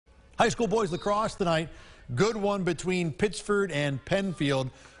High school boys lacrosse tonight. Good one between Pittsford and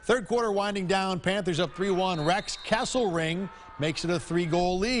Penfield. Third quarter winding down. Panthers up 3-1. Rex Kesselring makes it a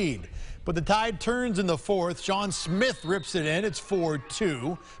 3-goal lead. But the tide turns in the fourth. Sean Smith rips it in. It's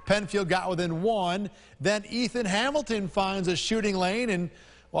 4-2. Penfield got within 1. Then Ethan Hamilton finds a shooting lane, and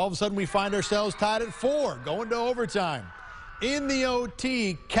all of a sudden we find ourselves tied at 4, going to overtime. In the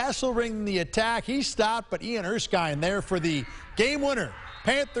OT, Kesselring the attack. He stopped, but Ian Erskine there for the game winner.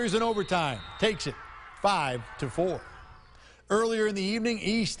 Panthers in overtime takes it 5-4. Earlier in the evening,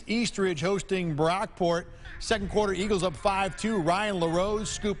 Eastridge hosting Brockport. Second quarter, Eagles up 5-2. Ryan LaRose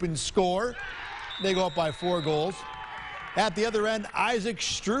scoop and score. They go up by 4 goals. At the other end, Isaac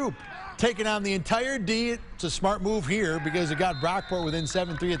Stroop taking on the entire D. It's a smart move here because it got Brockport within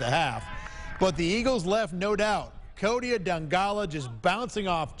 7-3 at the half. But the Eagles left no doubt. Kodia Dungala just bouncing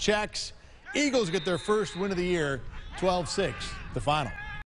off checks. Eagles get their first win of the year, 12-6, the final.